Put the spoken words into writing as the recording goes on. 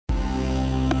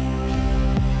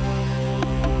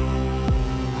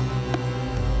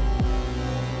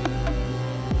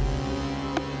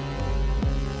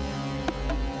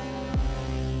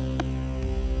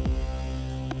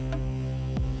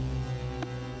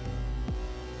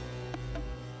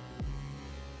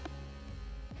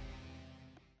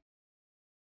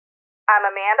I'm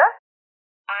Amanda,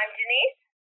 I'm Denise.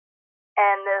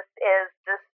 and this is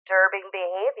Disturbing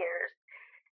Behaviors.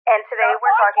 And The today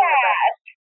we're talking about podcast.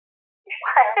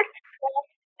 what?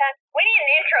 We need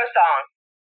an intro song.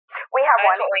 We have That's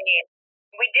one. what we need.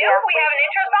 We do? Yeah, we have an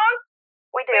intro song?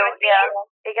 We do, We have a yeah. theme?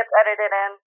 It gets edited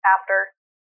in after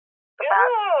the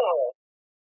fact. Ooh.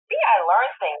 See, I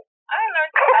learned things. I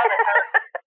learned things all the time.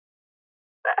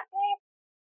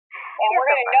 And we're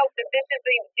going to note that this is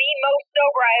the most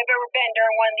sober I have ever been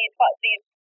during one of these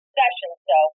sessions,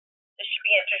 so this should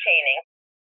be entertaining.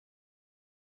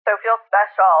 So feel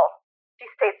special. She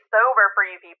stayed sober for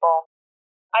you people.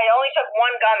 I only took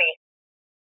one gummy,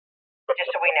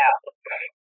 just so we know.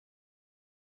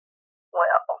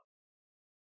 Well,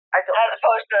 I feel as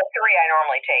opposed to the 3 I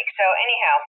normally take. So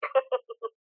anyhow,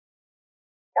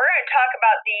 we're going to talk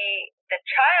about the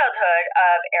childhood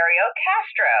of Ariel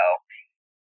Castro.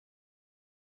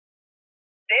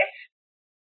 This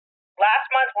last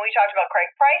month when we talked about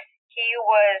Craig Price, he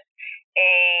was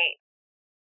a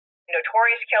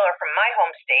notorious killer from my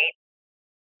home state,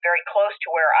 very close to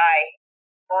where I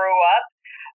grew up.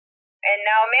 And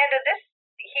now, Amanda,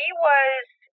 he was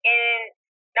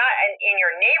not in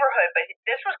your neighborhood, but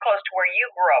this was close to where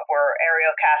you grew up, where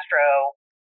Ariel Castro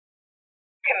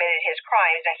committed his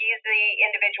crimes. Now, he's the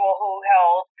individual who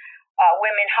held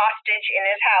women hostage in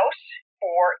his house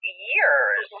for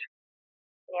years.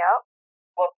 Yep.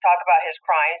 We'll talk about his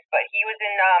crimes, but he was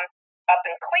up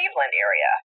in Cleveland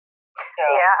area. So,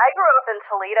 yeah, I grew up in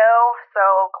Toledo,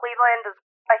 so Cleveland is,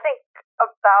 I think,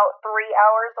 about 3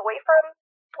 hours away from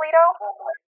Toledo.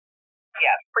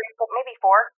 Yeah. Maybe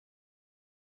 4.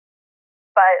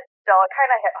 But still, it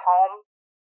kind of hit home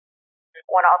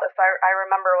when all this, I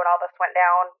remember when all this went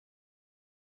down.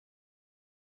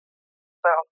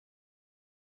 So.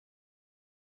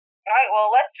 All right,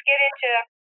 well, let's get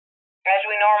into, as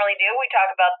we normally do, we talk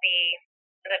about the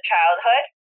childhood.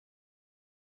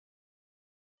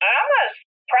 And I'm going to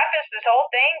preface this whole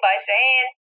thing by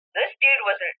saying this dude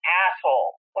was an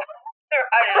asshole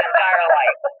throughout his entire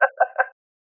life.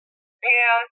 You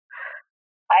know,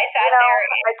 I sat there.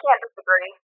 I can't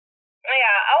disagree.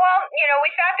 Yeah, well, we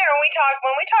sat there and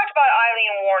when we talked about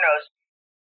Aileen Wuornos,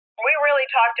 we really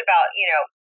talked about,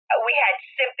 we had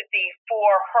sympathy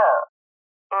for her.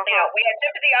 Mm-hmm. We had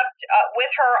sympathy with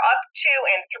her up to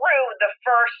and through the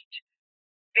first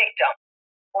victim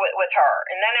with her.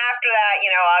 And then after that,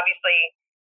 obviously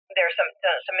there's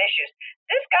some issues.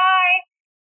 This guy,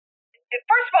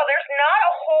 first of all, there's not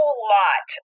a whole lot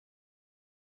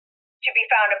to be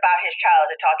found about his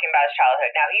childhood, talking about his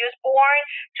childhood. Now, he was born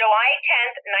July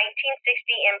 10th,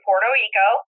 1960 in Puerto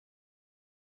Rico.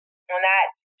 And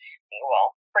that,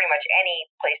 well, pretty much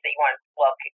any place that you want to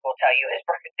look will tell you his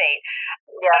birth date.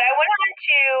 Yeah. But I went on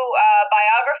to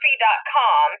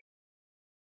biography.com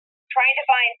trying to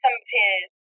find some of his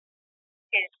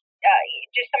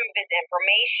just some of his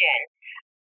information.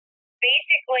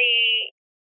 Basically,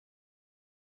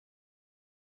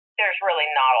 there's really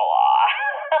not a lot.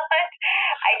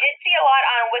 I did see a lot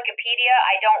on Wikipedia.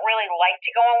 I don't really like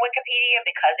to go on Wikipedia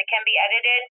because it can be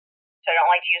edited, so I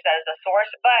don't like to use that as a source.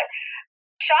 But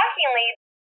shockingly,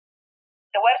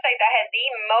 the website that had the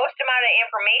most amount of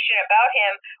information about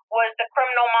him was the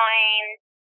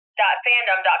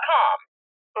criminalminds.fandom.com,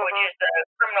 which is the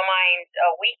Criminal Minds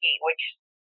wiki, which,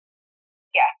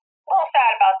 yeah, a little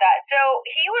sad about that. So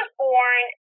he was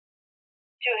born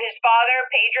to his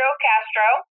father, Pedro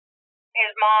Castro,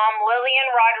 his mom, Lillian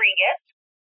Rodriguez.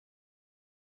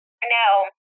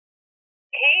 Now,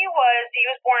 he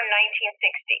was born in 1960.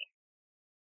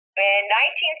 In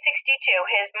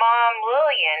 1962, his mom,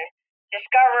 Lillian,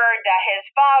 discovered that his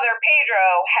father,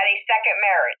 Pedro, had a second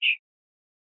marriage.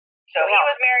 So he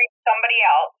was married to somebody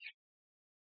else.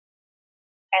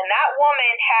 And that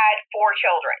woman had 4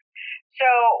 children. So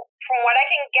from what I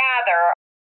can gather,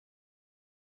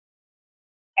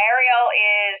 Ariel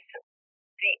is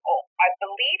I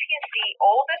believe he's the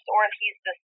oldest, or he's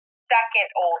the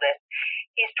second oldest.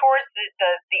 He's towards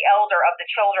the elder of the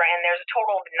children, and there's a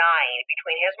total of 9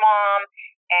 between his mom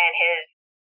and his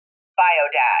bio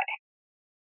dad.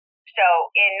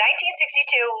 So in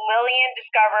 1962, Lillian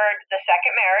discovered the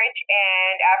second marriage,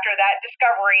 and after that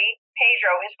discovery,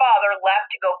 Pedro, his father, left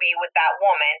to go be with that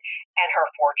woman and her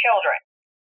 4 children.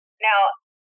 Now,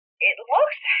 it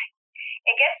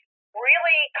gets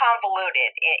really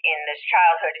convoluted in this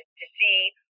childhood to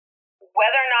see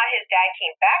whether or not his dad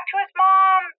came back to his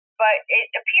mom, but it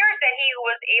appears that he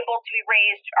was able to be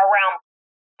raised around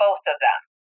both of them.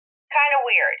 Kind of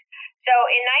weird. So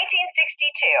in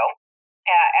 1962,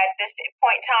 at this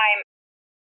point in time,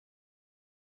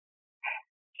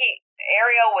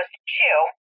 Ariel was 2.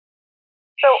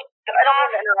 So The I don't mom,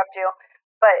 mean to interrupt you,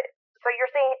 but so you're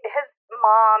saying his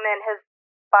mom and his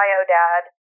bio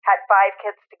dad had 5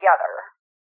 kids together,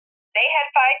 they had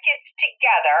 5 kids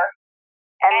together,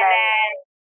 and and then then,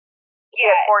 he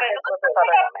had yeah, 4 but it kids looks with this like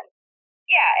other woman.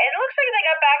 it looks like they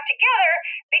got back together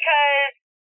because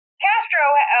Castro,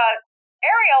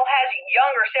 Ariel has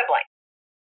younger siblings.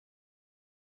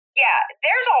 Yeah,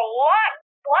 there's a lot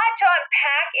to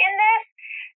unpack in this.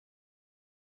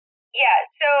 Yeah,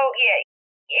 so yeah,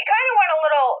 it kind of went a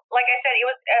little, like I said, it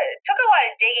took a lot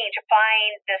of digging to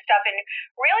find this stuff and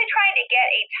really trying to get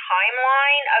a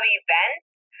timeline of events.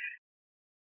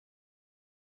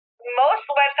 Most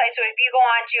websites, so if you go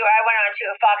on to, I went on to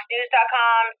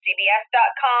foxnews.com,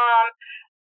 cbs.com,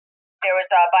 there was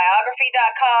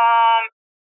biography.com.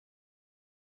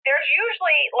 There's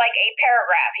usually like a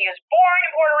paragraph. He was born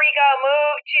in Puerto Rico,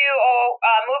 moved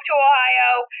to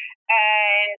Ohio,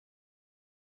 and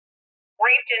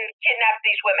raped and kidnapped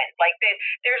these women. Like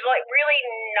there's like really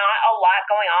not a lot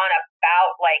going on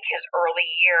about like his early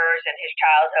years and his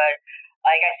childhood.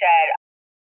 Like I said,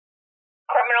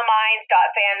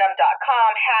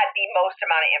 criminalminds.fandom.com had the most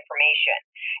amount of information,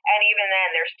 and even then,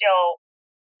 there's still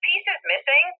pieces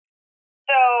missing.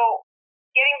 So,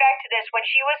 getting back to this, when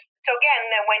he was 2,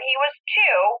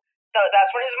 so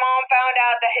that's when his mom found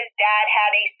out that his dad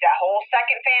had a whole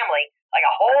second family, like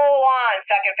a whole on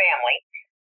second family.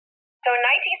 So in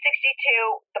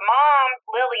 1962, the mom,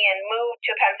 Lillian, moved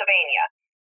to Pennsylvania.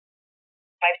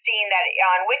 I've seen that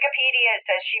on Wikipedia it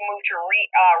says she moved to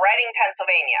Reading,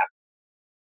 Pennsylvania.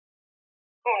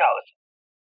 Who knows?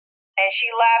 And she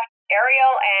left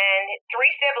Ariel and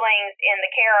 3 siblings in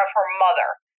the care of her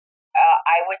mother.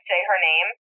 I would say her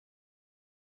name,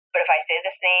 but if I say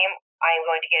this name, I'm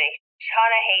going to get a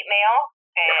ton of hate mail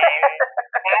and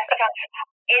nasty comments.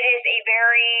 It is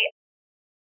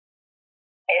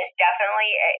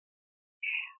definitely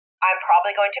I'm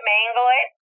probably going to mangle it,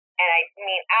 and I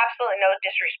mean absolutely no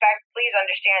disrespect. Please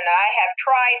understand that I have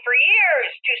tried for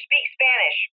years to speak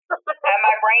Spanish, and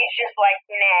my brain's just like,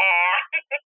 nah,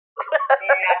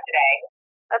 not today.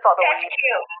 That's all the That's weed.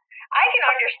 cute. I can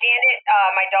understand it.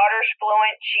 My daughter's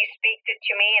fluent. She speaks it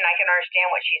to me, and I can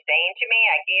understand what she's saying to me.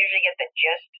 I can usually get the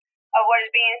gist of what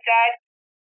is being said.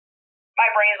 My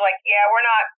brain's like, yeah, we're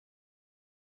not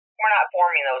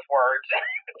forming those words,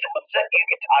 so you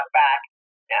can talk back.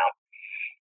 No.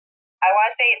 I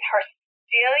want to say it's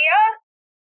Hercelia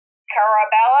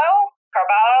Carballo.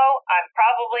 I'm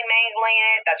probably mangling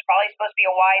it. That's probably supposed to be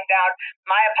a Y sound.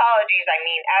 My apologies. I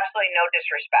mean absolutely no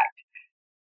disrespect.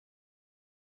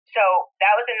 So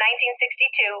that was in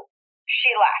 1962.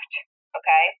 She left.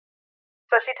 Okay.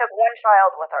 So she took 1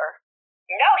 child with her.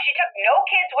 No, she took no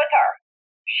kids with her.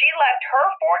 She left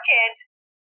her 4 kids.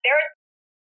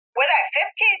 Where that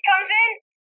 5th kid comes in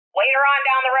later on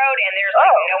down the road, and there's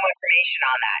like no information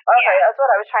on that. Okay, yeah. That's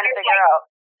what I was trying to figure out.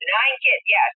 9 kids.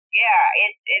 Yes, yeah.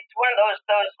 It's one of those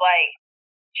like,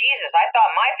 Jesus. I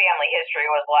thought my family history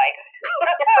was like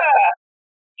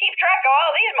keep track of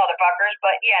all these motherfuckers,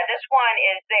 but yeah, this one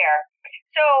is there.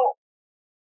 So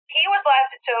he was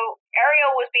left. So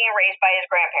Ariel was being raised by his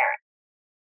grandparents.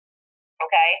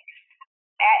 Okay.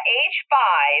 At age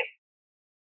 5.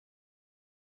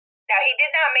 Now, he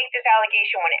did not make this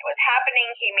allegation when it was happening.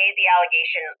 He made the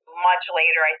allegation much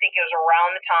later. I think it was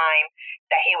around the time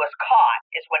that he was caught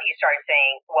is when he started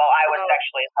saying, well, I was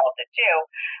sexually assaulted too.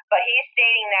 But he's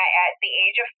stating that at the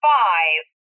age of 5,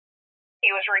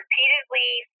 he was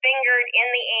repeatedly fingered in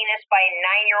the anus by a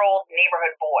 9-year-old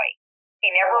neighborhood boy. He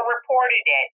never reported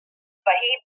it, but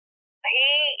he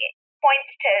points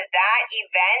to that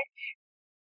event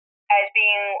as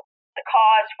being the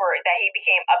cause for that he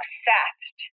became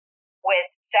obsessed with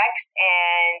sex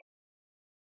and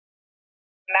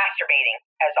masturbating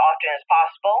as often as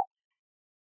possible.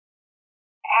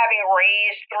 Having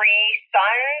raised 3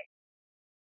 sons,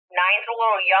 9's a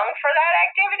little young for that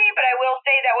activity, but I will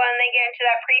say that when they get into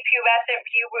that prepubescent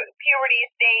puberty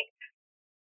state,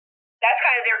 that's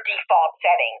kind of their default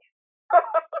setting.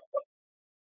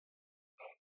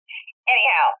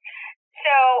 Anyhow,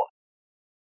 so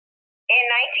in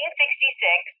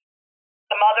 1966,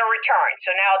 the mother returned.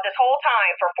 So now this whole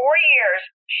time, for 4 years,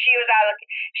 she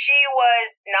was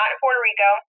not in Puerto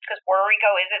Rico, because Puerto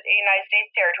Rico is a United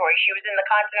States territory. She was in the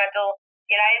continental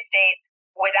United States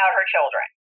without her children.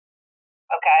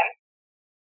 Okay?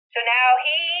 So now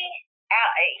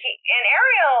and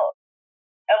Ariel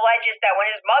alleges that when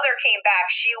his mother came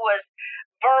back, she was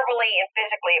verbally and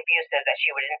physically abusive, that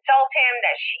she would insult him,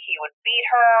 that he would beat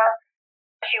her.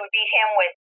 She would beat him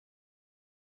with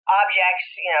objects,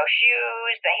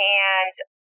 shoes, the hands,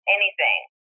 anything.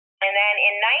 And then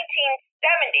in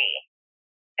 1970,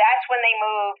 that's when they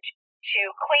moved to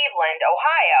Cleveland,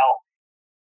 Ohio.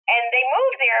 And they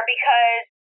moved there because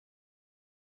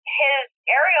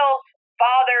Ariel's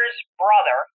father's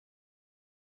brother,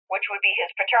 which would be his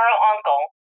paternal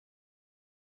uncle,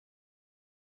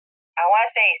 I want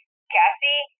to say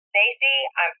Stacy,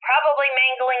 I'm probably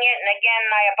mangling it, and again,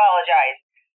 I apologize,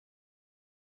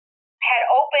 had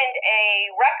opened a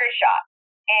record shop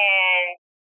and,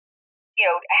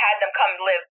 had them come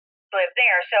live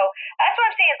there. So that's what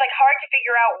I'm saying. It's like hard to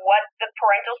figure out what the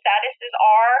parental statuses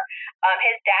are.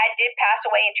 His dad did pass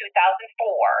away in 2004.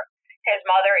 His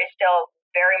mother is still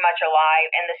very much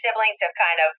alive, and the siblings have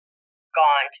kind of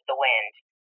gone to the wind.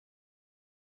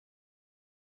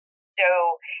 So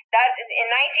that in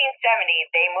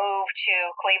 1970, they moved to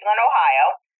Cleveland,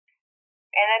 Ohio.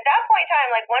 And at that point in time,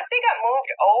 like once they got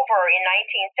moved over in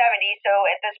 1970, so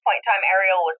at this point in time,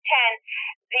 Ariel was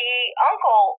 10, the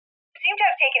uncle seemed to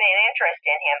have taken an interest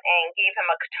in him and gave him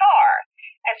a guitar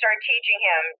and started teaching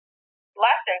him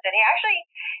lessons. And he actually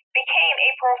became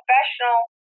a professional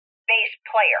bass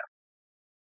player.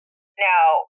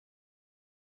 Now,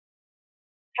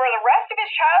 for the rest of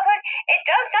his childhood, it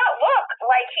does not look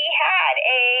like he had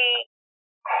a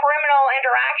criminal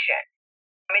interaction.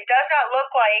 It does not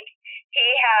look like he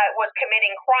was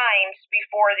committing crimes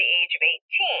before the age of 18.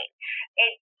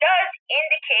 It does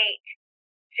indicate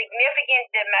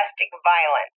significant domestic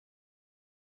violence,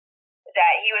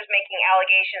 that he was making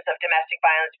allegations of domestic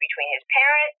violence between his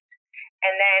parents.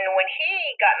 And then when he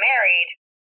got married,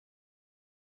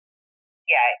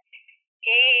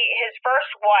 his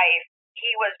first wife,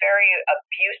 he was very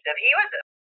abusive.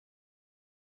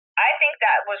 I think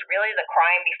that was really the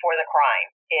crime before the crime,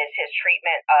 is his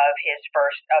treatment of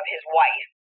his wife.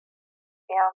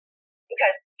 Yeah.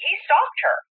 Because he stalked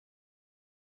her.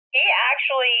 He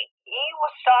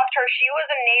stalked her. She was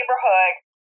a neighborhood.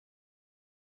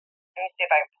 Let me see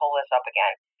if I can pull this up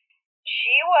again.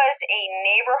 She was a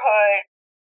neighborhood,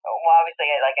 obviously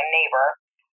like a neighbor.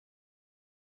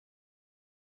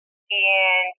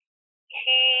 And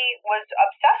he was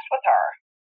obsessed with her.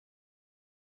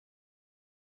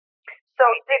 So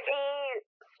did he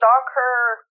stalk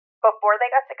her before they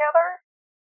got together?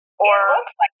 Or it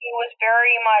looks like he was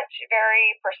very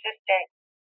persistent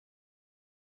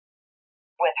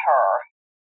with her.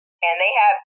 And they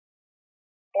have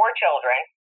 4 children.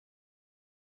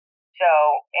 So,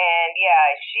 and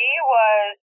she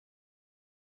was,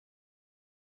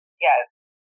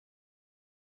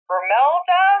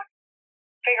 Romelda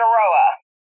Figueroa.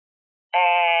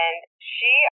 And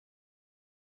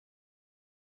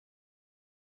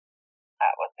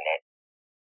that wasn't it.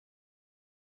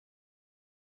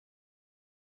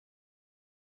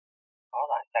 Hold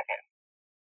on a second.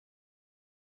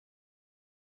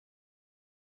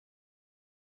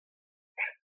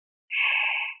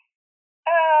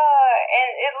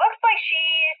 And it looks like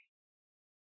she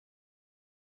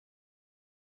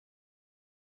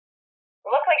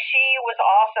was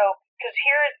also, because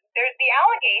the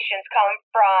allegations come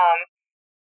from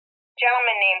a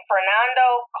gentleman named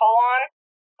Fernando Colon,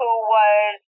 who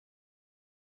was,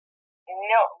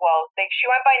 she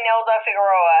went by Nilda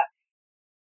Figueroa.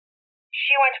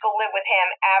 She went to go live with him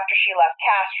after she left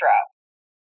Castro.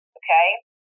 Okay?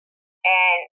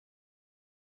 And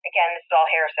again, this is all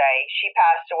hearsay. She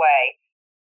passed away.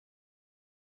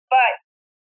 But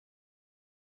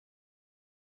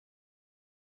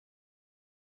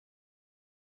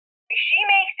she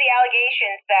makes the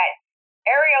allegations that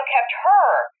Ariel kept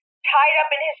her tied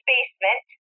up in his basement,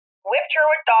 whipped her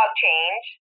with dog chains.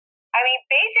 I mean,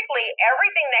 basically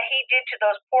everything that he did to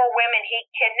those poor women he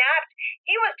kidnapped,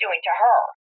 he was doing to her.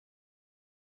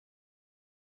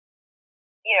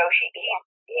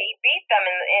 He beat them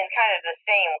in kind of the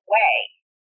same way.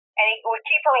 And he would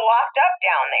keep her locked up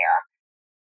down there.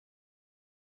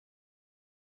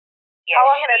 How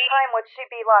long at a time would she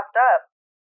be locked up?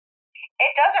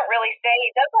 It doesn't really say.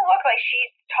 It doesn't look like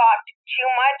she's talked too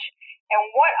much.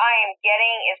 And what I am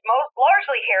getting is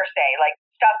largely hearsay, like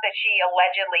stuff that she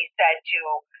allegedly said to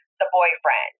the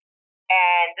boyfriend.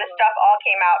 And this stuff all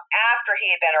came out after he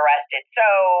had been arrested.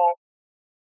 So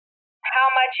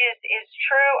how much is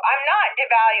true? I'm not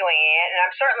devaluing it, and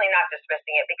I'm certainly not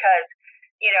dismissing it, because,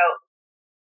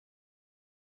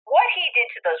 what he did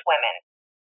to those women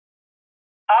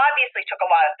obviously took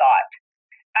a lot of thought.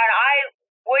 And I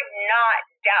would not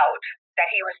doubt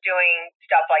that he was doing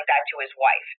stuff like that to his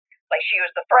wife. Like she was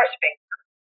the first victim.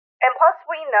 And plus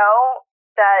we know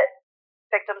that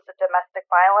victims of domestic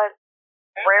violence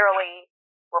rarely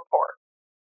report.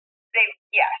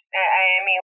 Yes. I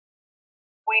mean,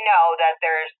 we know that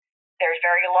there's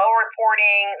very low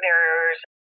reporting. There's,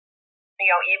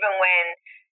 even when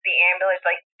the ambulance,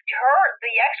 like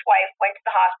the ex-wife went to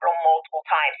the hospital multiple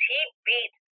times. He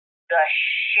beat the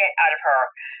shit out of her,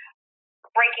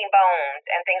 breaking bones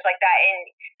and things like that. And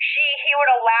he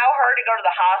would allow her to go to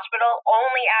the hospital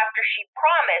only after she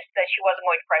promised that she wasn't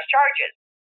going to press charges.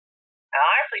 And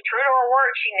honestly, true to her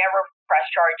word, she never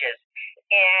pressed charges.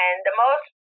 And the most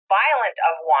violent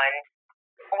of one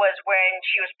was when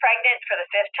she was pregnant for the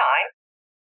 5th time,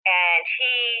 and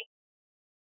he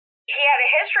had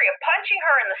a history of punching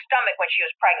her in the stomach when she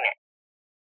was pregnant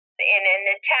in an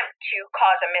attempt to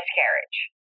cause a miscarriage.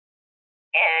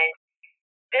 And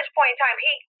at this point in time,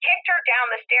 he kicked her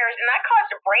down the stairs, and that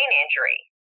caused a brain injury,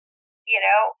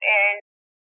 and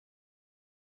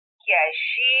yeah,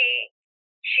 she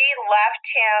left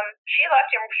him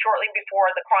shortly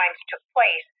before the crimes took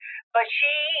place, but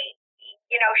she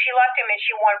left him and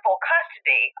she won full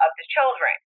custody of the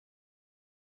children.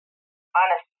 On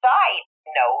a side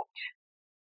note,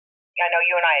 I know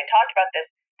you and I had talked about this.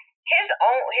 His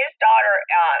daughter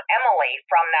Emily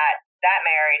from that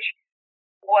marriage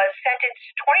was sentenced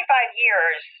to 25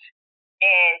 years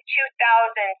in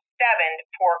 2007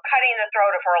 for cutting the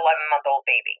throat of her 11-month-old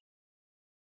baby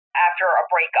after a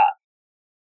breakup.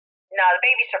 Now, the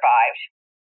baby survived.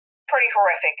 Pretty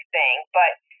horrific thing,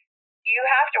 but you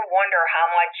have to wonder how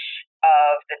much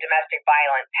of the domestic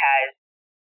violence has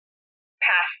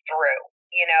passed through.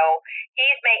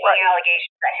 He's making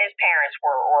allegations that his parents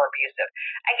were abusive.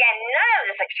 Again, none of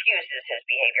this excuses his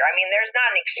behavior. I mean, there's not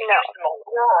an excuse in the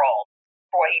world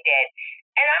for what he did.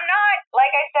 And I'm not,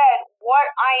 like I said, what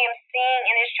I am seeing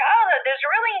in his childhood, there's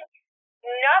really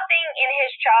nothing in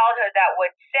his childhood that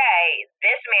would say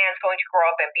this man's going to grow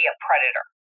up and be a predator.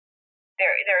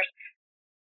 There's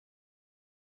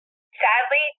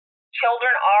sadly, children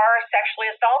are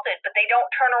sexually assaulted, but they don't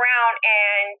turn around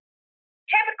and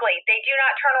typically they do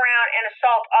not turn around and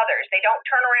assault others. They don't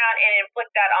turn around and inflict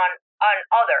that on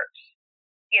others.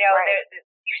 Right.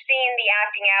 You've seen the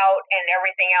acting out and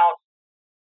everything else,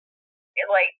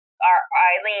 like our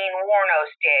Eileen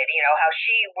Wuornos did, how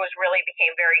she really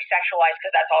became very sexualized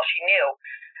because that's all she knew.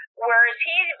 Whereas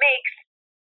he makes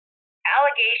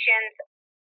allegations.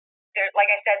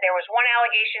 Like I said, there was one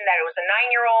allegation that it was a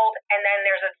 9-year-old, and then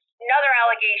there's another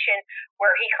allegation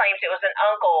where he claims it was an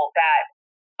uncle that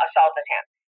assaulted him.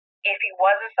 If he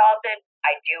was assaulted,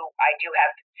 I do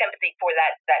have sympathy for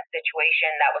that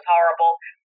situation. That was horrible,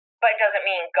 but it doesn't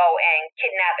mean go and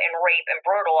kidnap and rape and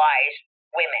brutalize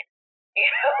women.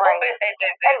 Right.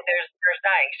 There's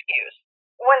not an excuse.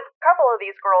 When a couple of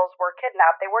these girls were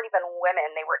kidnapped, they weren't even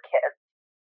women; they were kids.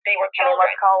 They were children. I mean,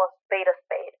 let's call a spade a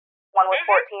spade. One was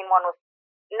 14, one was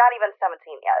not even 17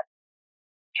 yet.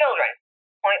 Children.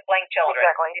 Point blank children.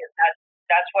 Exactly.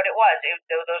 That's what it was.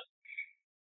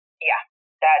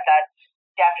 That's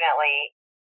definitely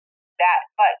that.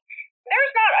 But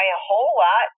there's not a whole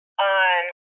lot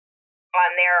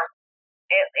on there.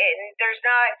 There's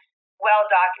not well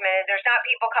documented. There's not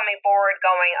people coming forward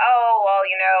going, oh, well,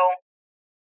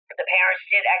 the parents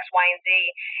did X, Y, and Z.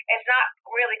 It's not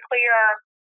really clear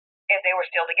if they were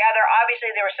still together.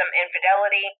 Obviously, there was some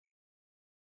infidelity.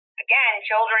 Again,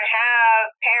 children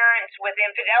have parents with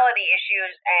infidelity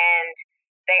issues, and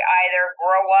they either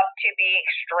grow up to be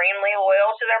extremely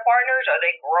loyal to their partners, or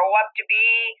they grow up to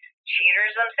be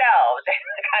cheaters themselves.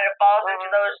 It kind of falls into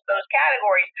those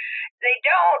categories. They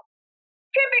don't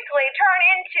typically turn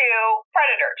into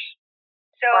predators.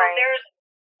 So there's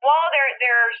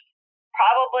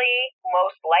probably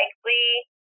most likely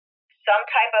some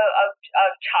type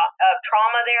of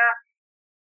trauma there.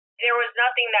 There was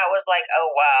nothing that was like, oh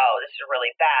wow, this is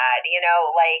really bad.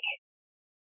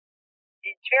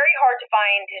 It's very hard to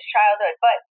find his childhood,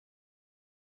 but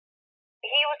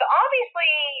he was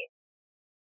obviously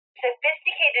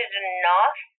sophisticated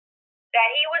enough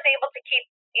that he was able to keep,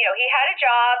 he had a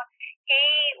job. He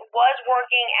was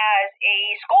working as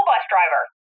a school bus driver.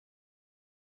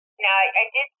 Now, I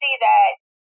did see that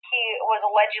he was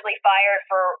allegedly fired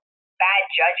for bad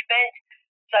judgment,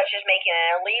 such as making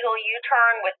an illegal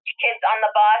U-turn with kids on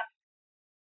the bus,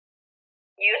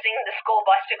 using the school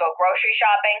bus to go grocery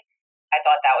shopping. I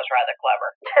thought that was rather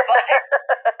clever. But,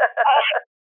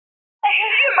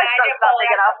 could you imagine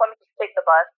pulling off? Let me just take the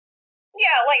bus.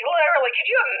 Yeah, like literally, could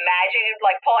you imagine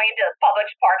pulling into the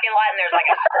Publix parking lot and there's a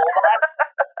school bus?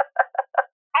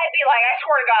 I'd be like, I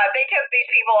swear to God, if they took these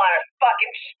people on a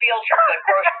fucking field trip to the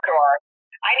grocery store,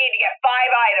 I need to get 5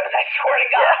 items, I swear to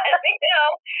God,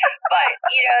 But,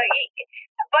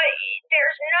 but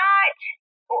there's not,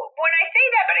 when I say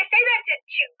that,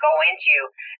 to go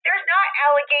into, there's not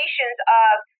allegations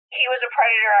of he was a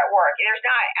predator at work. There's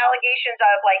not allegations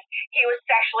of like he was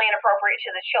sexually inappropriate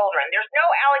to the children. There's no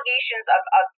allegations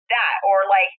of that, or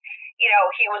like,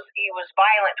 he was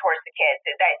violent towards the kids.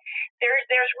 That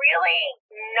there's really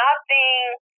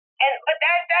nothing. But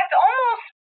that's almost,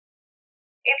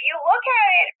 if you look at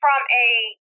it from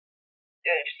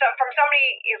from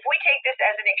somebody, if we take this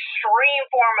as an extreme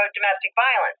form of domestic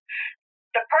violence,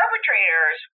 the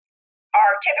perpetrators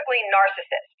are typically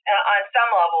narcissists. On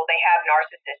some level, they have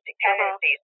narcissistic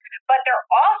tendencies, but they're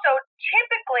also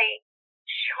typically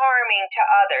charming to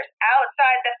others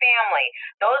outside the family.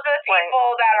 Those are the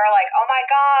people that are like, oh my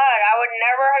God, I would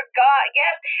never have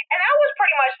yes. And that was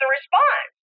pretty much the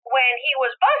response when he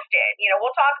was busted.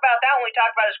 We'll talk about that when we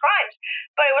talk about his crimes,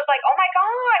 but it was like, oh my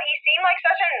God, he seemed like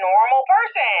such a normal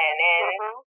person. And,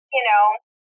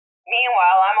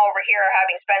 meanwhile, I'm over here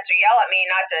having Spencer yell at me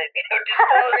not to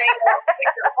disclose any more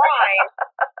particular crimes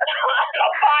on a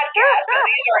podcast, because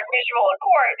these are admissible in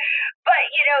court. But,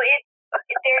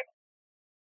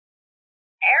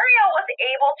 Ariel was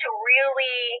able to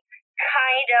really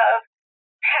kind of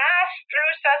pass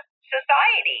through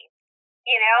society,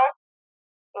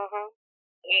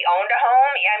 He owned a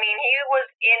home. I mean, he was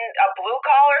in a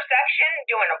blue-collar section,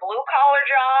 doing a blue-collar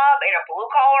job in a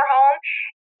blue-collar home.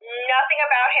 Nothing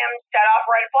about him set off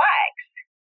red flags.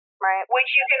 Right. Which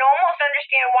you can almost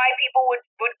understand why people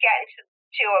would get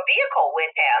into a vehicle with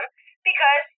him,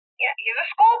 because he's a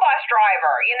school bus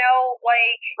driver,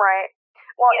 Right.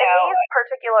 Well, in these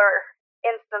particular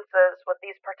instances with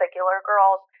these particular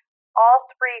girls, all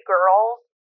three girls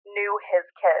knew his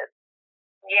kids.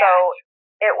 Yes. So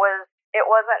it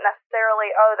wasn't necessarily,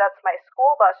 oh, that's my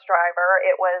school bus driver.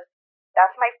 It was,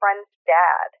 that's my friend's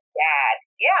dad.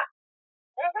 Yeah.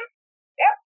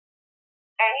 Yep.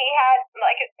 And he had,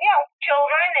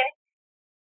 children, and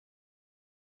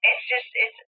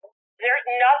there's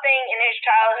nothing in his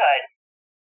childhood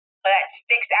that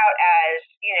sticks out as,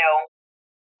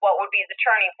 what would be the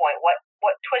turning point, what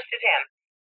twisted him.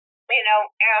 And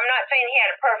I'm not saying he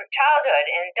had a perfect childhood,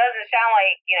 and it doesn't sound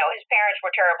like, his parents were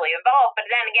terribly involved, but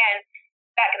then again,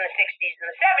 back in the 60s and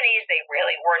the 70s, they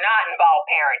really were not involved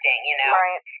parenting,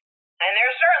 Right. And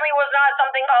there certainly was not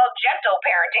something called gentle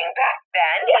parenting back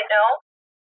then, So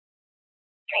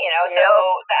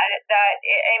that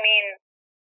I mean,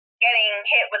 getting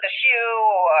hit with a shoe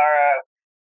or a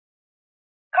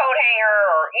coat hanger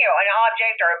or an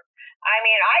object, or I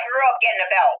grew up getting a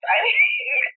belt.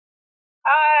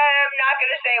 I'm not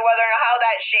going to say whether or how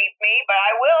that shaped me, but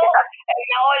I will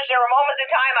acknowledge there were moments in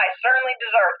time I certainly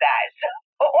deserved that. So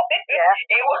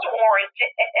it was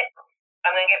warranted.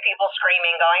 I'm going to get people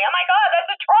screaming, going, oh my God, that's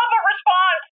a trauma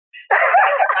response.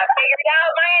 I figured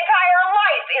out my entire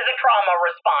life is a trauma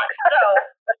response. So,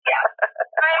 yeah,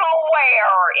 I'm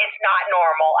aware it's not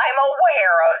normal. I'm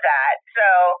aware of that.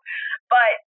 So,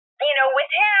 but,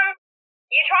 with him,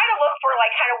 you try to look for,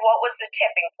 kind of what was the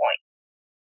tipping point.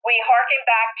 We harken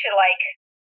back to,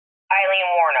 Aileen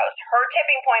Wuornos. Her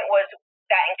tipping point was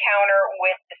that encounter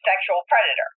with the sexual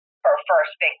predator, her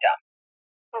first victim.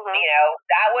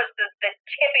 That was the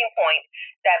tipping point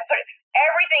that put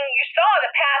everything, you saw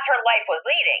the path her life was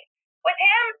leading. With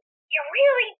him, you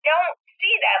really don't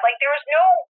see that. There was no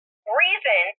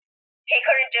reason he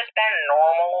could have just been a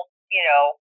normal,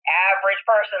 average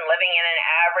person living in an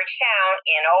average town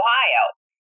in Ohio.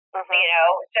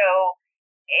 So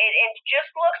it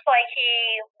just looks like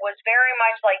he was very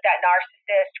much like that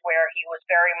narcissist, where he was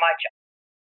very much,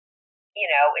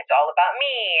 it's all about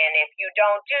me, and if you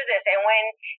don't do this. And when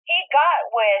he got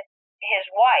with his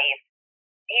wife,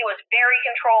 he was very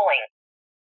controlling.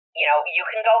 You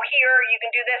can go here, you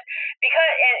can do this,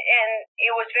 because and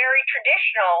it was very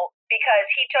traditional, because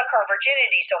he took her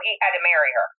virginity, so he had to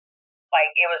marry her.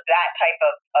 It was that type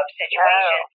of situation.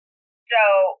 Wow.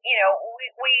 So,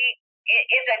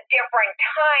 it's a different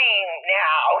time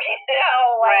now,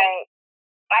 Right.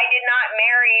 I did not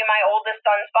marry my oldest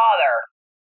son's father.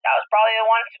 That was probably the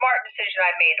one smart decision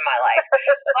I've made in my life.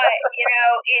 But,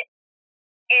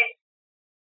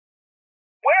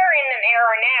 we're in an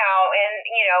era now, and,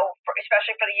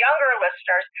 especially for the younger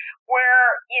listeners,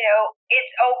 where,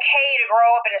 it's okay to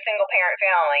grow up in a single-parent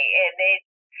family. And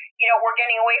we're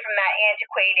getting away from that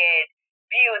antiquated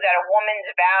view that a woman's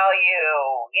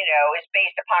value, is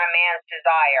based upon a man's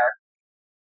desire.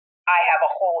 I have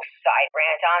a whole side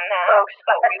rant on that. Oh,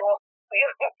 but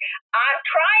I'm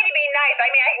trying to be nice. I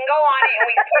can go on it, and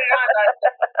we can put it on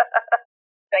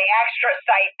the extra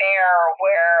site there,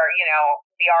 where,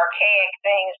 the archaic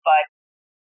things, but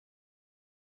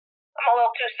I'm a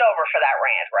little too sober for that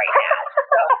rant right now.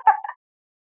 So.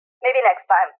 Maybe next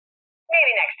time.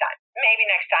 Maybe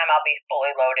next time I'll be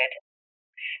fully loaded.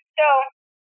 So,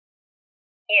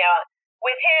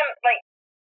 with him, like,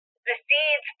 the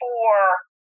seeds for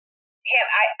him,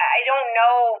 I don't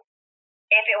know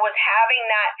if it was having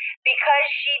that, because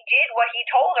she did what he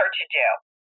told her to do.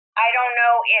 I don't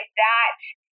know if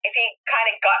he kind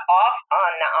of got off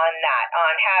on that,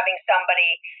 on having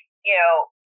somebody,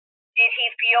 did he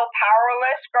feel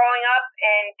powerless growing up,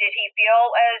 and did he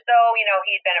feel as though,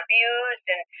 he'd been abused,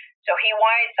 and so he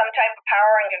wanted some type of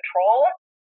power and control?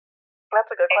 That's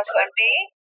a good question. It could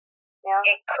be. Yeah.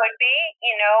 It could be,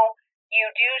 you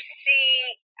do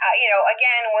see,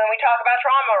 again, when we talk about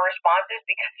trauma responses,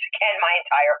 because again, my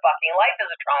entire fucking life is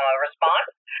a trauma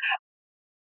response,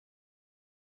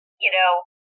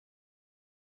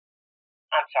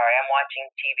 I'm sorry, I'm watching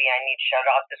TV, I need to shut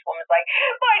off. This woman's like,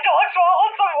 my dog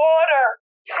swallowed some water.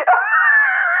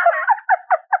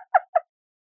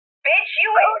 Bitch, you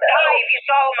would die if you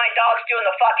saw what my dog's doing in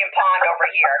the fucking pond over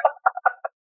here.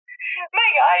 My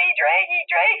God, he drank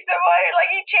some water,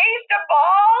 like he chased a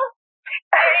ball,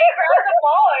 and he grabbed the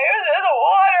ball, and it was in the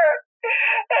water.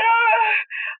 And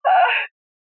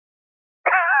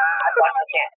I fucking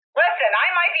can't. Listen, I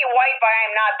might be white, but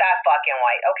I'm not that fucking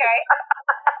white, okay?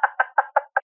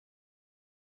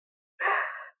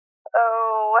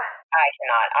 Oh. I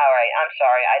cannot. All right, I'm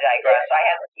sorry. I digress. I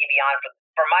had the TV on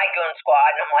for my goon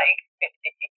squad, and I'm like,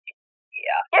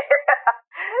 yeah.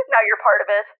 Now you're part of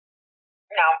it.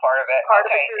 Now I'm part of it. Part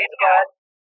okay. of the goon squad.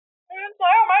 It's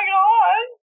like, oh my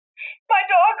God, my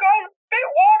dog got spit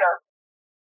water.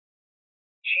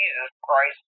 Jesus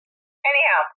Christ.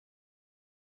 Anyhow.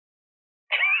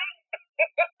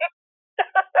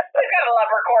 I gotta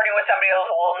love recording with somebody who's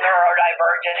a little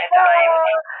neurodivergent at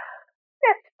times.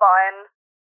 It's fun.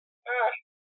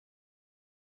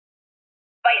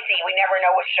 Spicy. We never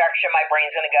know which direction my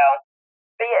brain's gonna go.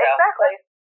 But yeah, so, exactly.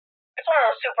 It's one of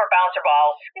those super bouncer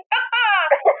balls.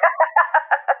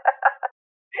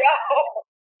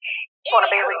 One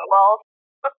of Bailey's balls.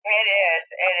 It is.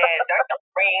 There's a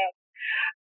ring.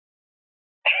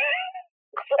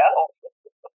 So,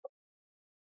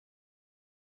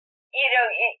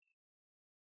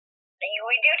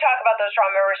 we do talk about those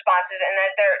trauma responses, and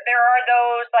that there are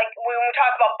those, like when we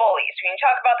talk about bullies, when you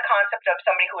talk about the concept of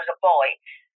somebody who is a bully,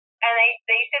 and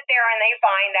they sit there and they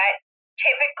find that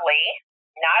typically,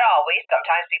 not always,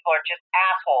 sometimes people are just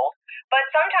assholes, but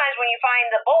sometimes when you find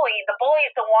the bully is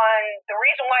the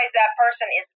reason why that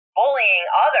person is bullying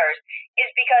others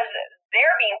is because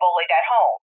they're being bullied at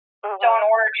home. Mm-hmm. So in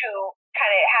order to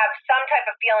kind of have some type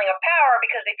of feeling of power,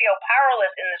 because they feel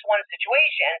powerless in this one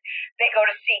situation, they go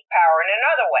to seek power in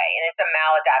another way, and it's a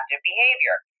maladaptive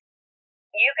behavior.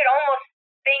 You could almost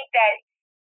think that,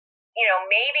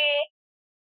 maybe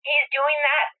he's doing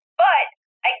that, but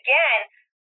again,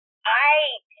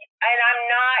 I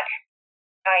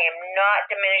am not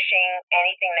diminishing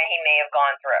anything that he may have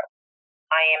gone through.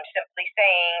 I am simply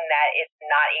saying that it's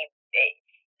not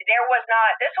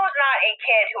this was not a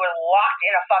kid who was locked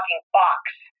in a fucking box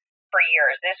for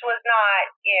years. This was not,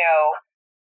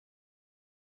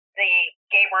 the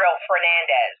Gabriel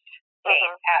Fernandez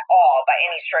case at all by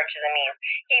any stretch of the means.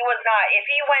 He was not, if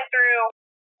he went through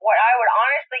what I would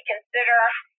honestly consider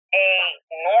a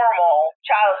normal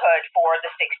childhood for the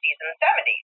 60s and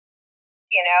 70s.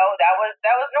 That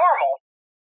was normal.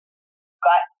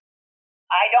 But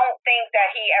I don't think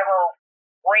that he ever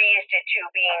raised it to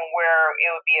being where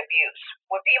it would be abuse.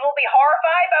 Would people be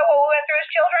horrified by what we went through as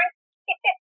children?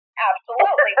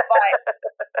 Absolutely. But,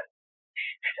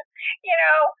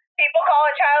 people call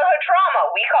it childhood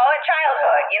trauma. We call it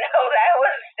childhood.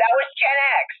 That was Gen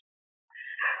X.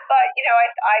 But,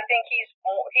 I think he's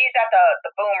at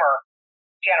the boomer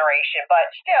generation, but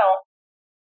still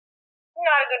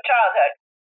not a good childhood.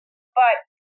 But,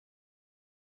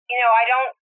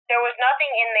 there was nothing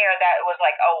in there that was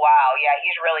like, oh wow, yeah,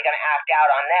 he's really gonna act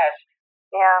out on this.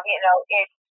 Yeah.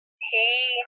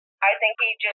 I think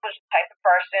he just was the type of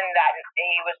person that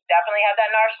he was definitely had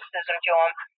that narcissism to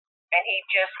him, and he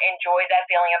just enjoyed that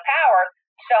feeling of power,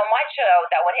 so much so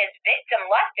that when his victim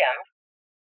left him,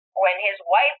 when his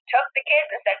wife took the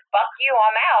kids and said, fuck you,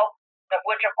 I'm out,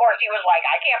 which of course he was like,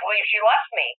 I can't believe she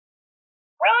left me.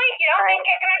 Really? You don't think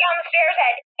kicking her down the stairs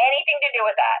had anything to do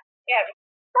with that? Yeah.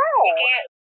 You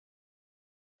can't.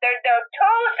 They're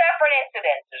two separate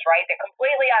incidences, right? They're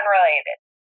completely unrelated.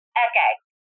 Okay.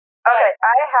 Okay,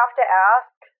 I have to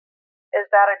ask, is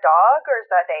that a dog or is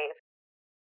that Dave?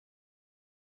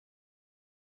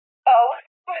 Oh.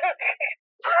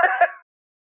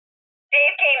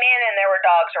 Dave came in and there were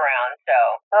dogs around,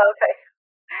 so. Okay.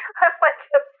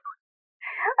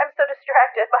 I'm so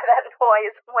distracted by that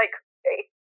noise. I'm like, okay.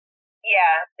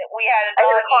 Yeah, we had a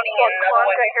dog eating another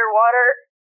one. I hear water.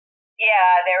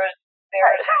 Yeah, there was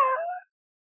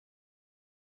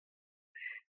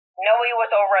Noe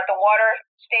was over at the water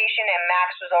station and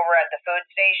Max was over at the food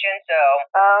station. So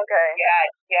okay,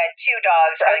 you had two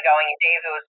dogs kind of going, and Dave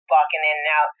was walking in and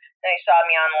out. Then he saw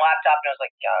me on the laptop and was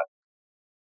like, out.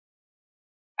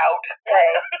 Okay.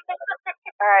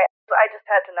 All right. So I just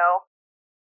had to know.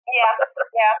 Yeah.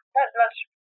 That's,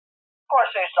 of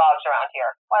course, there's dogs around here.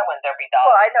 Why wouldn't there be dogs?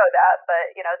 Well, I know that,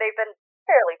 but they've been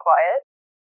fairly quiet.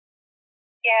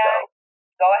 Yeah. So.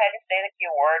 Go ahead and say the Q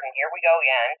word, and here we go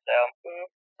again. So.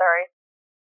 Sorry.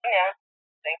 Yeah.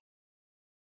 See.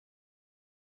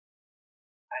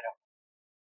 I don't.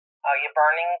 Oh, you're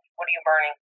burning. What are you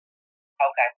burning?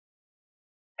 Okay.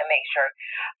 And make sure.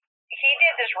 He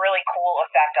did this really cool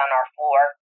effect on our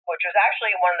floor, which was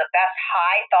actually one of the best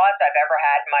high thoughts I've ever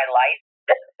had in my life.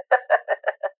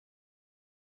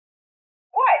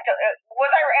 What?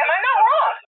 Am I not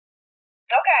wrong?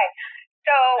 Okay.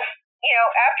 So,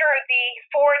 after the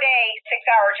 4-day,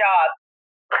 6-hour job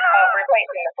of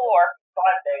replacing the floor. 5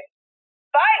 days.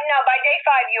 By day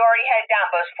 5, you already had it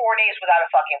down, but it was 4 days without a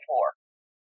fucking floor.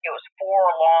 It was 4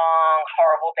 long,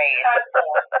 horrible days.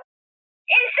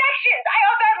 In sections! I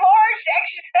also had large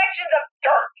sections of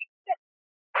dirt.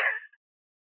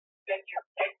 Did you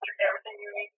get everything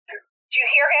you need to do? Do you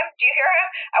hear him?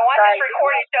 I want this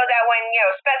recorded so that when,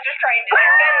 Spencer's trying to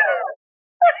defend him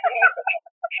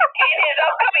in his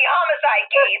upcoming homicide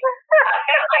case,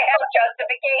 I have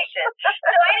justification.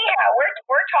 So anyhow,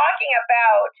 we're talking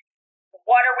about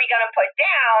what are we going to put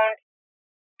down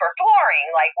for flooring?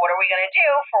 Like, what are we going to do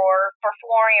for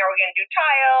flooring? Are we going to do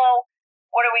tile?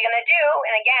 What are we going to do?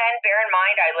 And again, bear in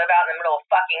mind, I live out in the middle of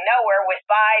fucking nowhere with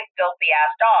 5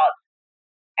 filthy-ass dogs.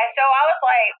 And so I was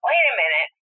like, wait a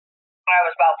minute. I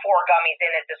was about 4 gummies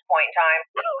in at this point in time.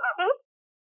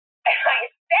 And I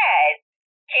said,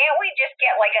 can't we just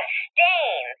get like a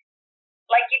stain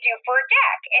like you do for a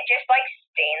deck and just like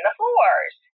stain the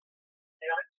floors?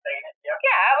 Seal it, stain it, yep.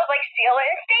 Yeah, I was like, seal it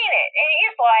and stain it. And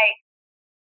he's like,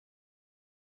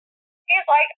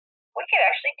 we could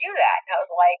actually do that. And I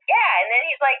was like, yeah. And then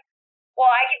he's like, well,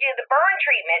 I could do the burn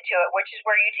treatment to it, which is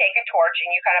where you take a torch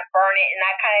and you kind of burn it, and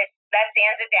that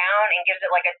sands it down and gives it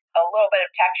like a little bit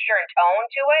of texture and tone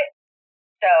to it.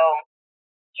 So,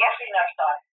 yeah. You'll see next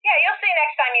time. Yeah, you'll see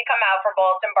next time you come out for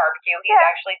Bullets and Barbecue. He's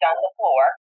actually done the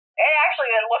floor. It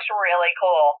looks really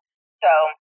cool. So,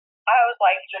 I was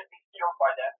like, it should be sealed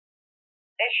by then.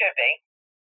 It should be.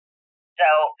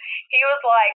 So, he was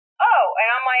like, oh, and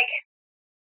I'm like,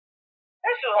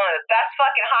 this was one of the best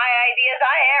fucking high ideas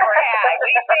I ever had.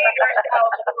 We saved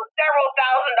ourselves several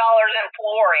 $1,000s in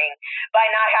flooring by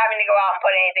not having to go out and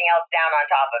put anything else down on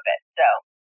top of it. So,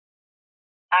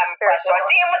 I'm impressed. So I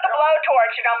see him with the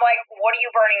blowtorch, and I'm like, what are you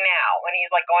burning now? And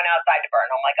he's like going outside to burn.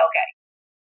 I'm like, okay.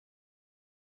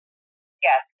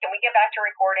 Yes, can we get back to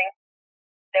recording?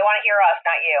 They want to hear us,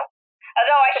 not you.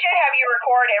 Although I should have you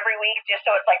record every week just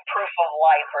so it's like proof of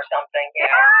life or something,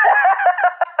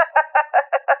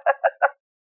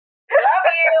 Love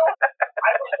you. I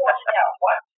just want you to know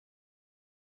what.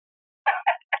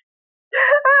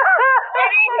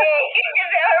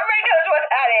 Everybody knows what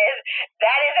that is.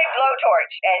 That is a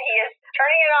blowtorch, and he is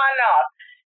turning it on and off.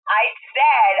 I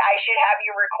said I should have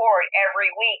you record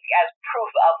every week as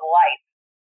proof of life.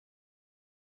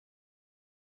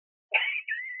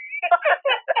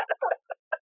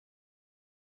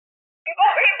 People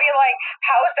are going to be like,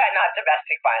 how is that not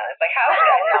domestic violence? Like, how is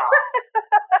that not?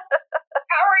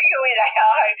 How are you in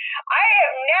hell? I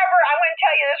have never, I'm going to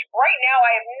tell you this right now,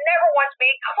 I have never once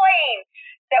made claim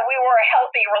that we were a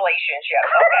healthy relationship,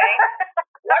 okay?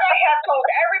 What I have told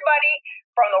everybody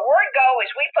from the word go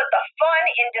is we put the fun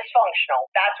in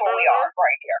dysfunctional. That's what we are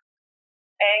right here.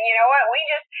 And you know what?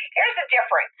 Here's the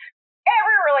difference.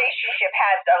 Every relationship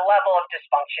has a level of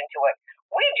dysfunction to it.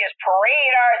 We just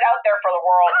parade ours out there for the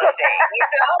world to see,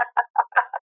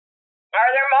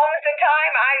 Are there moments in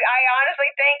time I honestly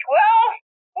think, well,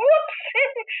 whoops,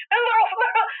 a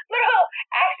little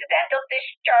accidental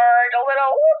discharge, a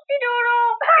little whoopsie-doodle,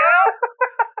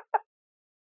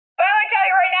 But I'm going to tell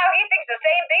you right now, he thinks the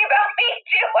same thing about me,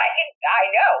 too.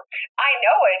 I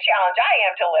know what a challenge I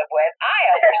am to live with. I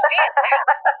understand that.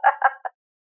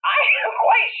 I am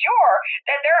quite sure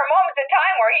that there are moments in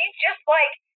time where he's just like,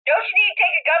 don't you need to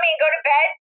take a gummy and go to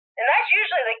bed? And that's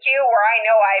usually the cue where I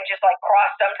know I've just like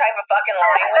crossed some type of fucking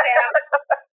line with him.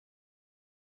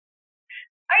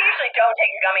 I usually don't take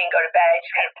a gummy and go to bed. I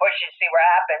just kind of push it to see what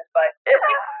happens. But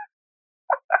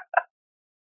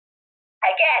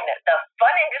again, the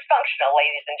fun and dysfunctional,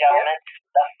 ladies and gentlemen.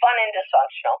 Yep. The fun and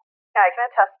dysfunctional. Yeah, I can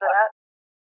attest to that.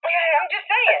 Yeah, I'm just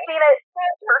saying. I've seen it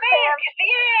firsthand. You see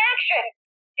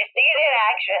it in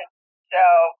action. So,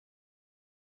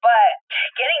 but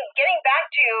getting back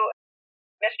to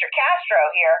Mr. Castro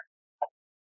here,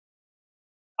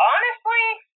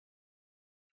 honestly,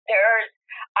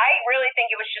 I really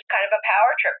think it was just kind of a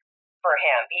power trip for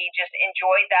him. He just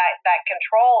enjoyed that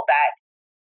control that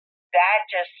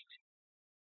just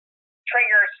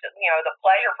triggers, the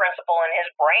pleasure principle in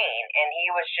his brain, and he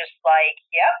was just like,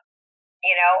 yep,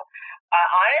 you know.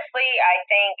 Honestly, I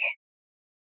think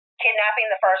kidnapping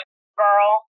the first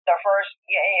girl, and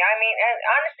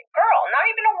honestly, girl, not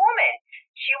even a woman.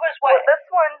 She was what? Well, this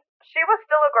one, she was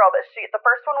still a girl, but the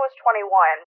first one was 21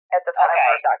 at the time of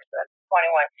her abduction.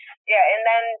 21. Yeah, and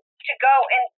then to go,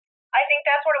 and I think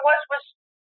that's what it was,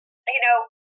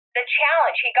 the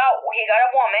challenge. He got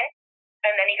a woman,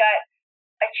 and then he got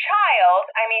a child.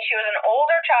 I mean, she was an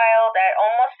older child at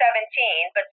almost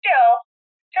 17, but still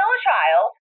a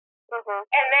child. Mm-hmm.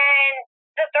 And then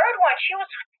the third one, she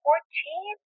was 14.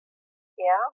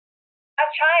 Yeah. A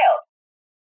child.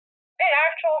 An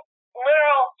actual,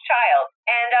 literal child.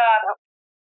 And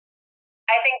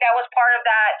I think that was part of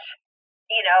that,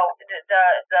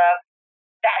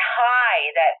 that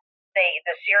high that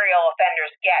the serial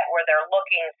offenders get, where they're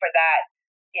looking for that,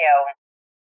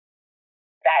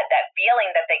 that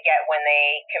feeling that they get when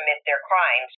they commit their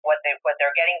crimes, what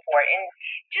they're getting for it, and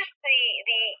just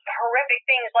the horrific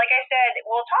things. Like I said,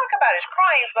 we'll talk about his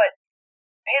crimes, but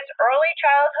his early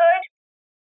childhood,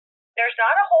 there's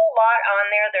not a whole lot on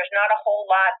there. There's not a whole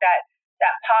lot that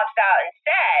pops out and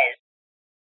says,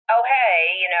 oh,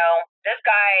 hey, this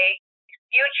guy,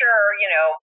 future,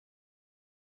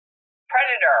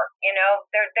 predator.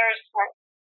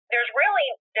 There's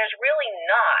really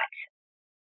not.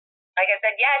 Like I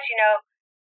said, yes,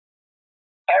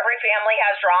 every family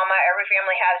has drama. Every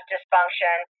family has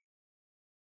dysfunction.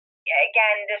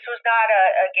 Again, this was not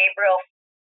a Gabriel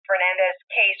Fernandez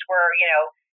case where,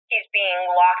 he's being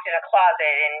locked in a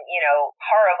closet and,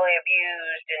 horribly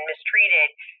abused and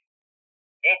mistreated.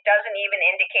 It doesn't even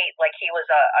indicate like he was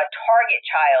a target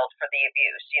child for the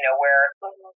abuse, where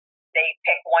they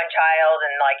pick one child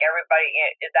and like everybody,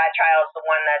 that child's the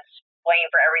one that's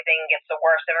blamed for everything, gets the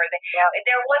worst of everything. Yeah.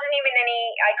 There wasn't even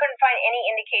I couldn't find any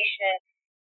indication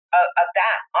of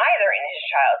that either in his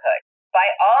childhood.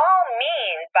 By all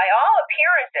means, by all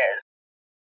appearances,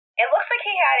 it looks like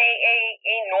he had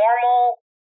a normal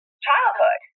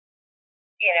childhood.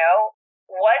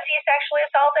 Was he sexually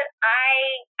assaulted?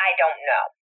 I don't know.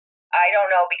 I don't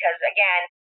know, because again,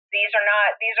 these are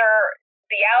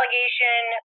the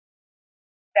allegation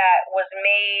that was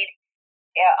made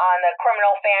on the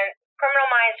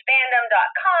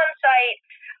criminalmindsfandom.com site.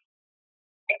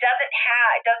 It doesn't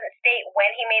state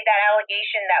when he made that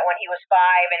allegation, that when he was 5,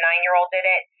 a 9-year-old did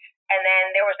it. And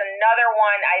then there was another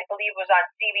one, I believe it was on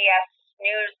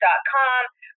cbsnews.com,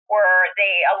 where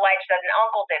they alleged that an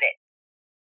uncle did it.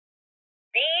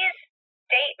 These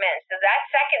statements, so that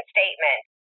second statement,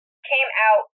 came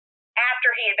out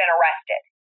after he had been arrested.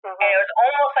 Mm-hmm. And it was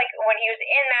almost like when he was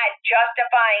in that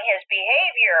justifying his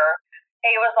behavior,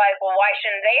 he was like, well, why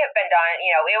shouldn't they have been done?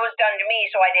 It was done to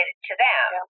me, so I did it to them.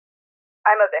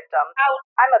 Yeah. I'm a victim.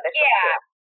 I'm a victim too.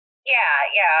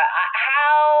 Yeah.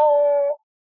 How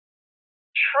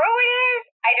true it is,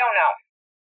 I don't know.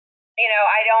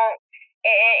 I don't,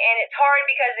 and it's hard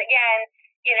because, again,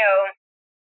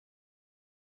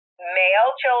 male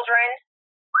children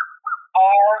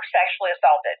are sexually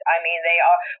assaulted. I mean, they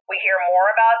are. We hear more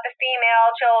about the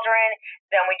female children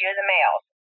than we do the males.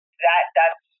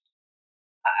 That's.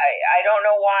 I don't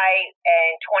know why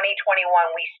in 2021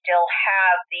 we still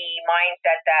have the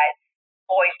mindset that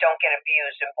boys don't get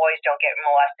abused and boys don't get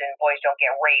molested and boys don't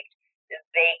get raped.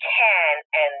 They can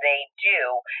and they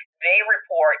do. They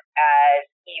report as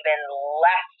even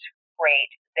less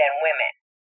rape than women.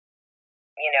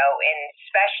 And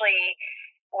especially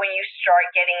when you start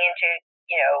getting into,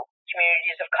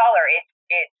 communities of color,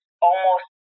 it's almost,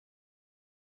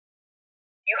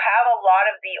 you have a lot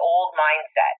of the old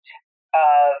mindset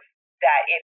of that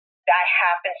if that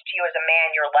happens to you as a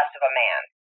man, you're less of a man.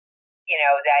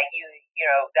 That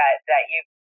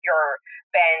you're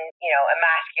been,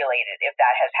 emasculated if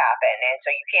that has happened. And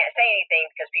so you can't say anything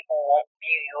because people won't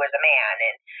view you as a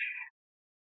man.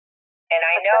 And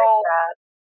I know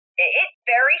it's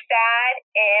very sad,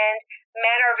 and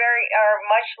men are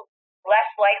much less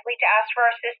likely to ask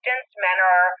for assistance. Men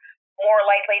are more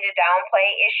likely to downplay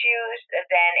issues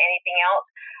than anything else.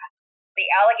 The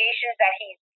allegations that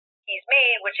he's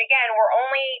made, which again were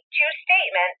only 2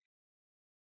 statements,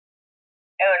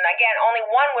 and again only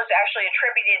one was actually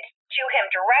attributed to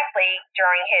him directly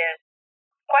during his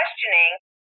questioning.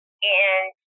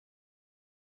 And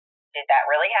did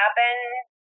that really happen?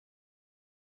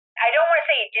 I don't want to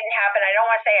say it didn't happen. I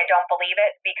don't want to say I don't believe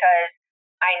it, because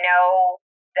I know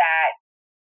that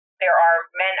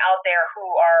men out there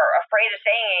who are afraid of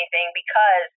saying anything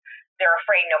because they're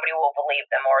afraid nobody will believe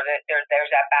them or that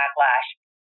there's that backlash.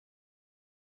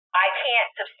 I can't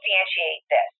substantiate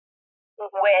this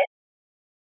with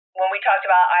when we talked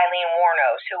about Eileen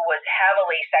Wuornos, who was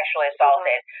heavily sexually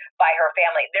assaulted by her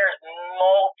family. There's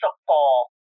multiple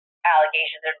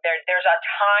allegations. There's a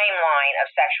timeline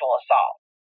of sexual assault,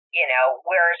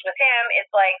 whereas with him,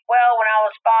 it's like, well, when I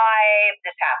was 5,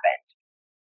 this happened.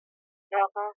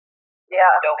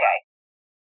 Yeah. Okay.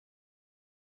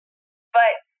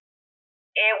 But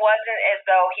it wasn't as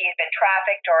though he had been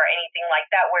trafficked or anything like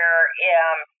that, where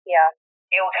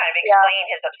it would kind of explain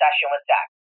his obsession with sex.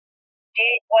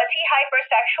 Was he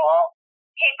hypersexual?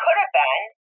 He could have been,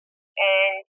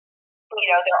 and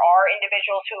there are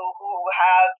individuals who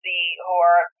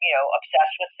are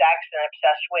obsessed with sex and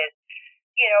obsessed with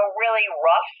really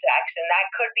rough sex, and that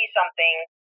could be something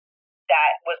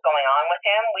that was going on with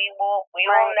him. We will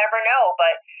never know,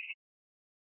 but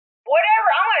whatever,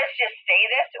 I'm going to just say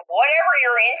this, whatever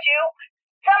you're into,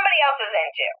 somebody else is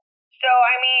into. So,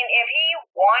 I mean, if he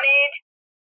wanted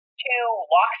to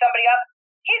lock somebody up,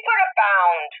 he could have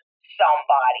found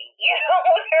somebody.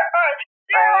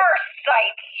 There are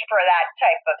sites for that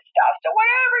type of stuff. So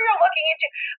whatever you're looking into,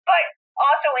 but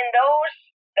also in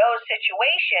those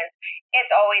situations,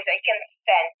 it's always a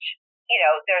consent.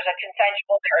 There's a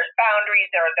consensual. There's boundaries.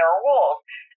 There are rules,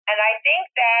 and I think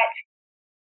that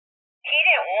he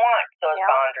didn't want those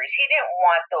boundaries. He didn't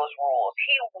want those rules.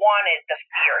 He wanted the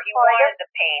fear. He wanted the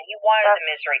pain. He wanted the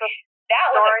misery. That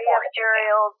was important to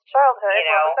him. Childhood.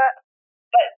 What was that?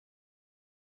 But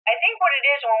I think what it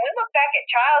is, when we look back at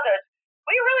childhood,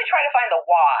 we really try to find the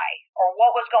why, or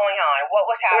what was going on, what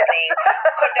was happening.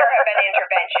 Could there have been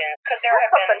interventions? Could there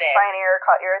have been this? Something shinier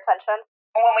caught your attention?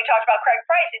 And when we talked about Craig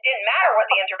Price, it didn't matter what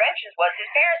the interventions was. His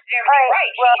parents did everything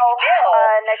right. Well, he still,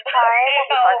 next time we'll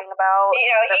be talking about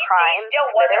the crimes he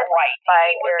still wasn't right.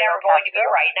 He was never going to be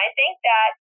right. And I think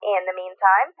that in the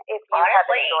meantime, if you have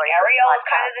enjoyed Ariel is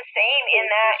kind of the same in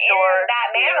that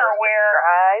manner where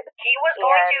he was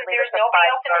going to. There's nobody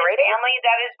else in his family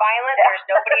that is violent. There's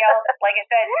nobody else. Like I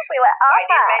said, I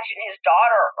did mention his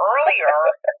daughter earlier,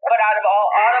 but out of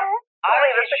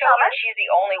his children, she's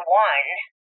the only one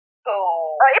who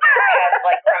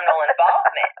has criminal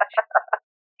involvement.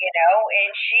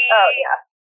 And she,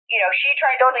 she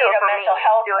tried to plead a mental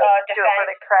health defense. Do it for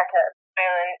the crackhead.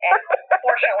 And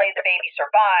fortunately, the baby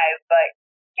survived. But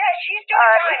yeah, she's doing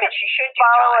time, and she should do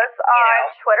follow time. Us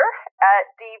on Twitter at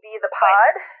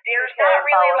DBThePod. There's not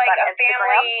really a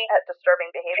family at Disturbing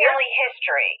Behavior. Family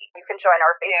history. You can join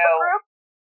our Facebook group.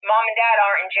 Mom and Dad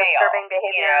aren't in jail. Disturbing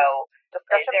Behavior.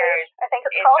 Discussion page, I think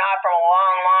it's called. It's not from a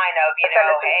long line of hey,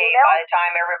 by the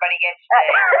time everybody gets to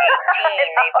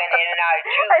 18, they've been in and out of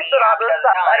juvie half a dozen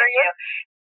times.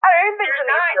 I don't even think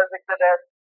Denise does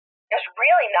exist. There's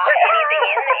really not anything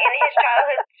in his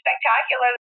childhood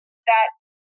spectacular that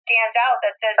stands out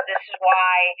that says this is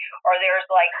why, or there's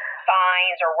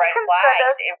signs or red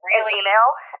flags. It really an email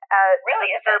at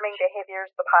Disturbing Behaviors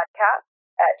the podcast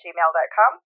at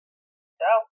gmail.com.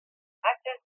 So that's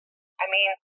just,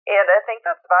 and I think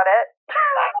that's about it.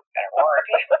 That's a better word.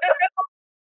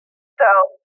 So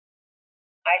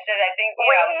I said, I think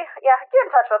get in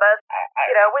touch with us.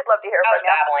 We'd love to hear from you. I was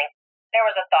babbling. There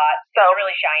was a thought. It was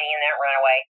really shiny and then it ran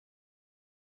away.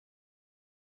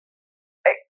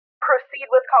 Proceed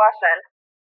with caution.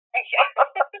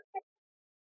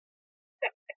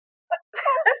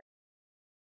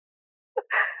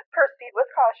 Proceed with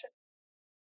caution.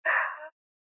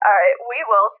 All right, we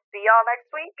will see y'all next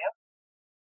week. Yep.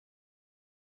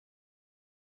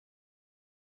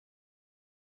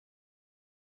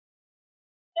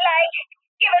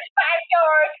 Give us 5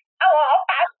 stars. I want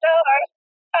 5 stars.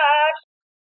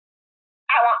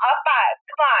 I want a 5.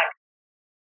 Come on.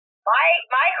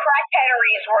 My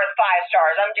crackheadery is worth 5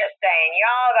 stars. I'm just saying.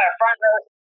 Y'all got a front row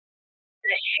to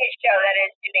the shit show that is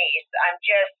Denise. I'm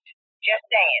just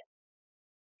saying.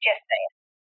 Just saying.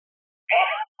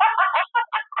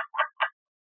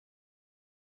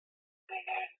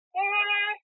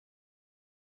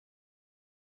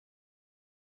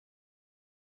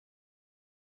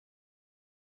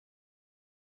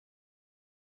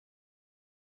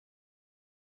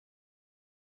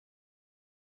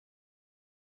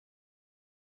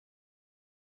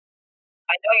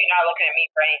 I know you're not looking at me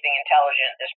for anything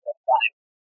intelligent at this point.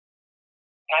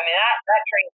 That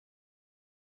train.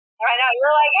 I know,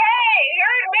 you're like, hey,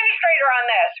 you're an administrator on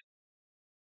this.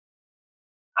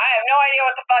 I have no idea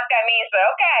what the fuck that means, but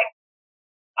okay.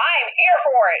 I am here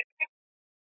for it.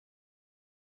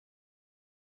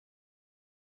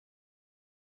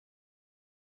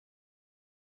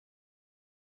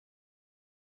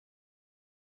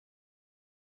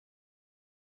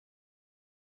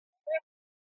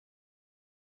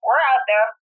 out there.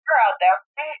 They're out there.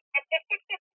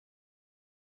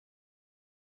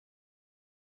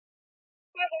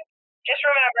 Just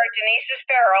remember, Denise is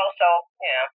feral, so,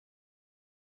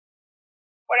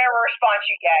 whatever response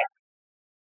you get.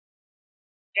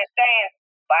 Just saying,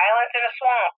 violence in a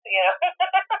swamp,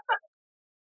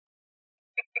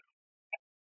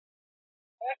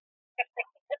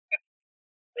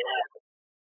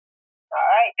 All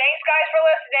right. Thanks, guys, for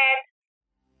listening.